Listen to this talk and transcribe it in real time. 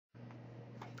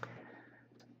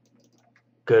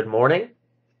Good morning.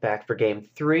 Back for game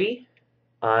 3.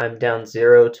 I'm down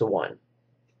 0-1.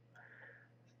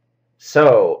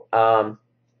 So,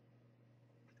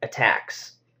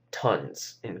 attacks.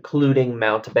 Tons, including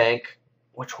Mountebank,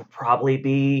 which will probably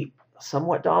be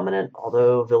somewhat dominant,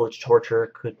 although Village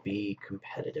Torture could be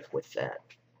competitive with that.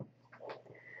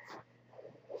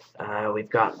 We've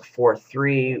got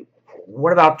 4-3.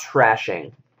 What about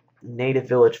trashing? Native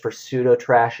Village for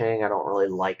pseudo-trashing. I don't really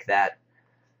like that,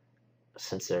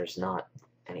 since there's not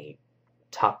any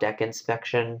top deck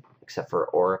inspection except for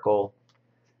Oracle.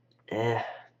 I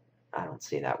don't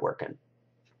see that working.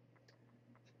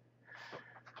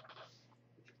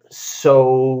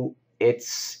 So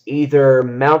it's either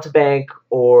Mountebank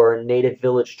or Native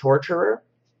Village Torturer.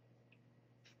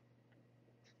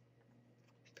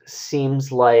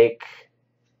 Seems like,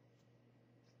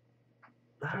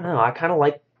 I don't know, I kind of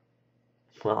like,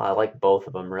 well, I like both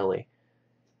of them really.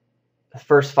 The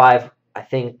first 5, I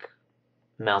think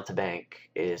Mountebank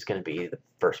is going to be the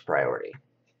first priority.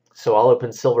 So I'll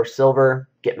open silver, silver,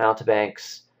 get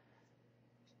Mountebanks.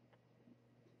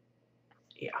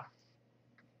 Yeah.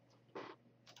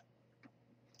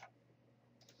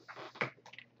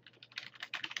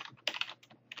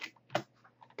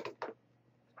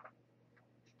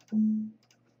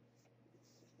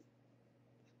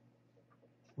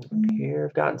 Here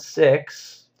I've gotten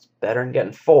 6. It's better than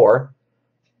getting 4.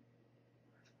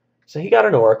 So he got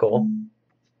an Oracle.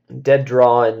 Dead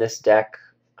draw in this deck.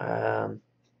 I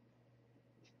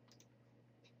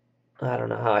don't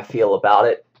know how I feel about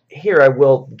it. Here I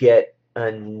will get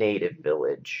a Native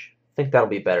Village. I think that'll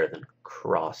be better than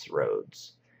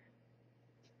Crossroads.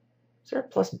 Is there a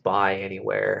plus buy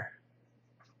anywhere?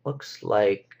 Looks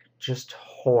like just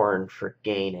Horn for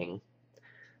gaining.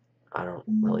 I don't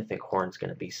really think Horn's going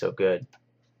to be so good.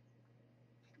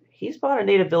 He's bought a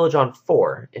Native Village on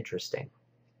 4. Interesting.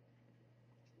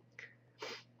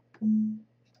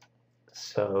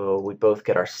 So we both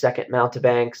get our second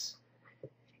Mountebanks.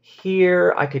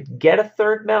 Here I could get a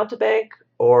third Mountebank,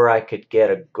 or I could get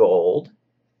a gold.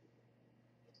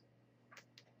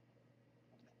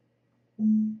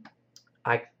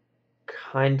 I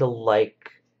kind of like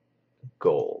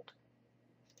gold.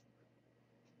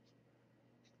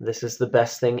 This is the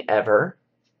best thing ever.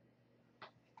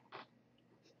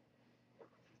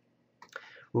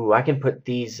 Ooh, I can put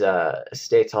these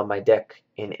estates on my deck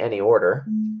in any order,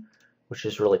 which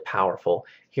is really powerful.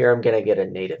 Here I'm going to get a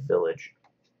Native Village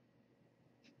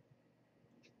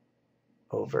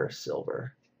over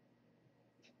silver.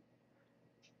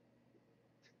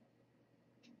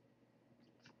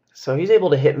 So he's able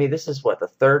to hit me. This is what, the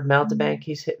third Mountebank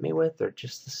he's hit me with, or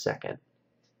just the second?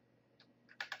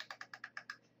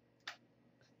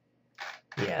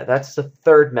 Yeah, that's the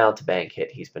third Mountebank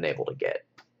hit he's been able to get.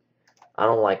 I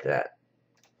don't like that.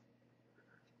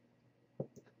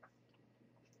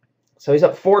 So he's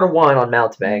up 4-1 on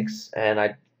Mountebanks, and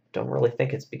I don't really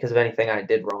think it's because of anything I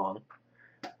did wrong.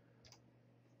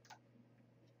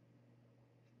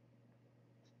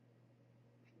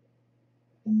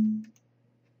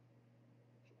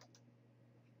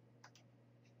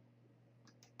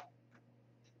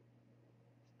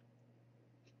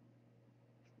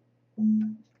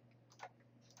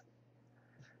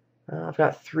 I've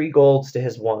got 3 golds to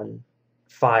his 1,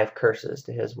 5 curses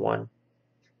to his 1.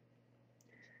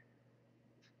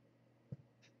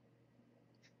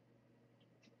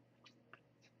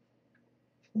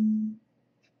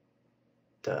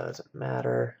 Doesn't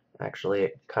matter. Actually,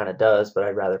 it kind of does, but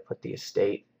I'd rather put the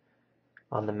estate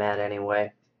on the mat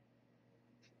anyway.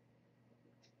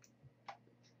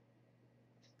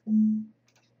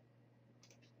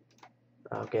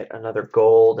 I'll get another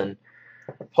gold and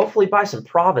hopefully buy some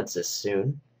provinces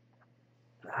soon.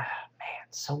 Man,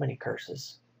 so many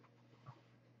curses.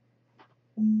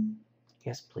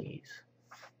 Yes, please.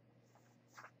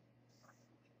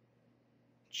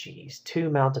 Jeez, 2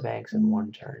 Mountebanks in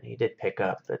 1 turn. He did pick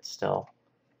up, but still.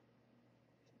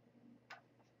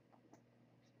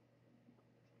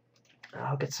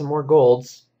 I'll get some more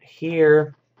golds.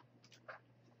 Here,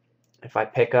 if I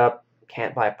pick up,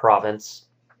 can't buy a province.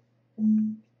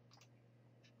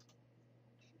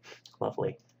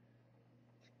 Lovely.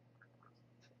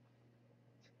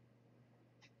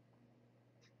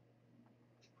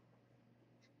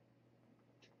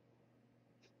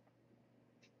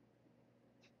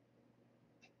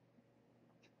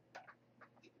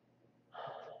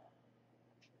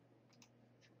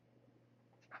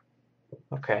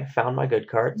 Okay, found my good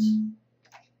cards.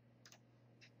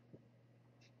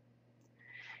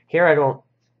 Here I don't,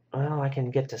 well, I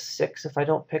can get to 6 if I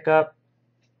don't pick up,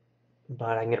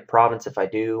 but I can get a province if I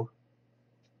do.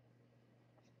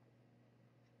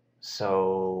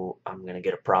 So I'm going to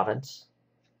get a province.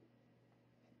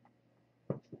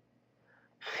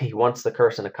 He wants the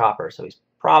curse and a copper, so he's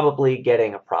probably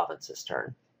getting a province this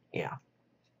turn. Yeah.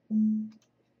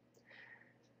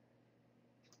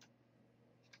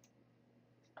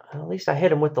 At least I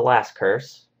hit him with the last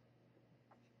curse.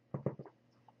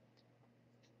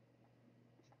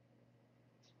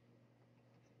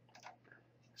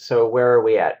 So where are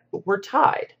we at? We're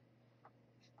tied.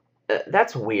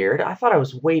 That's weird. I thought I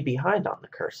was way behind on the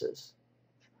curses.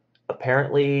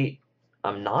 Apparently,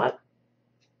 I'm not.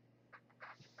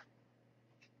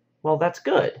 Well, that's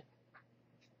good.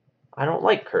 I don't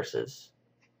like curses.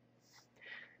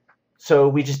 So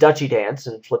we just Dutchy dance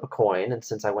and flip a coin, and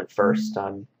since I went first,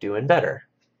 I'm doing better.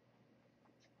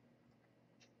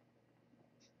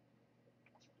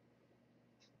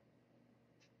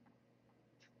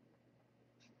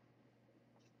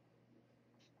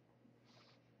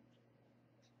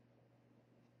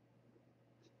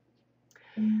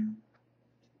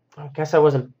 I guess I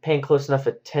wasn't paying close enough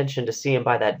attention to see him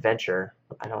buy that venture.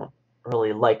 I don't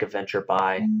really like a venture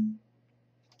buy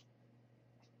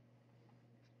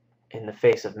in the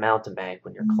face of Mountebank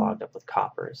when you're clogged up with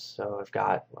coppers. So I've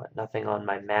got nothing on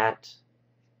my mat.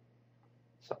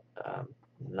 So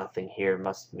nothing here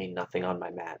must mean nothing on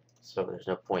my mat. So there's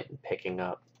no point in picking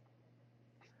up.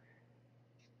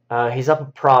 He's up a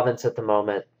province at the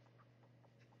moment.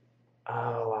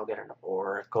 Oh, I'll get an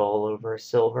oracle over a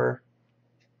silver.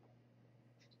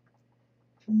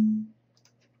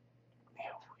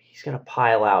 He's going to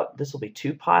pile out. This will be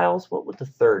 2 piles. What would the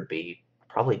third be?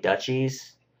 Probably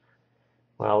duchies.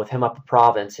 Well, with him up a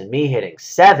province and me hitting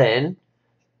 7,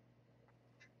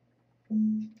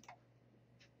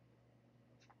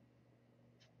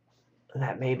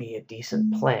 that may be a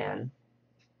decent plan.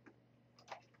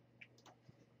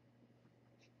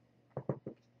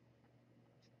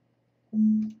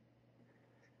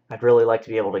 I'd really like to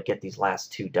be able to get these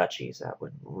last 2 duchies. That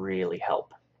would really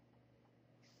help.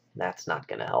 That's not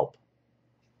going to help.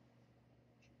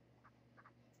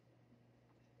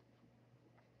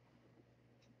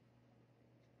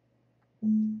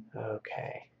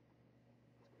 Okay.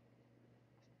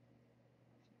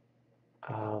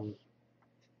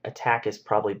 Attack is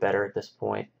probably better at this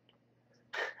point.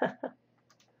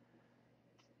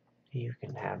 You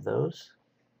can have those.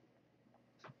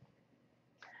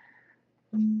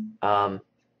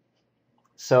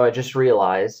 So I just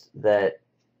realized that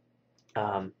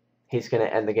he's going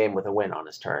to end the game with a win on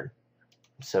his turn.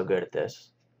 I'm so good at this.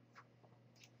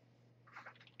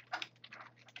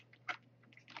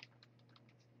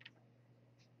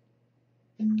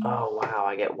 Oh, wow,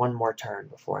 I get 1 more turn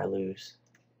before I lose.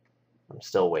 I'm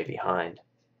still way behind.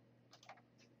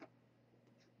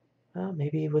 Well,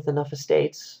 maybe with enough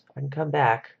estates, I can come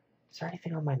back. Is there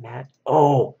anything on my mat?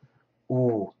 Oh!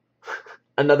 Ooh.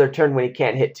 Another turn when he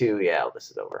can't hit 2. Yeah,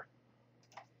 this is over.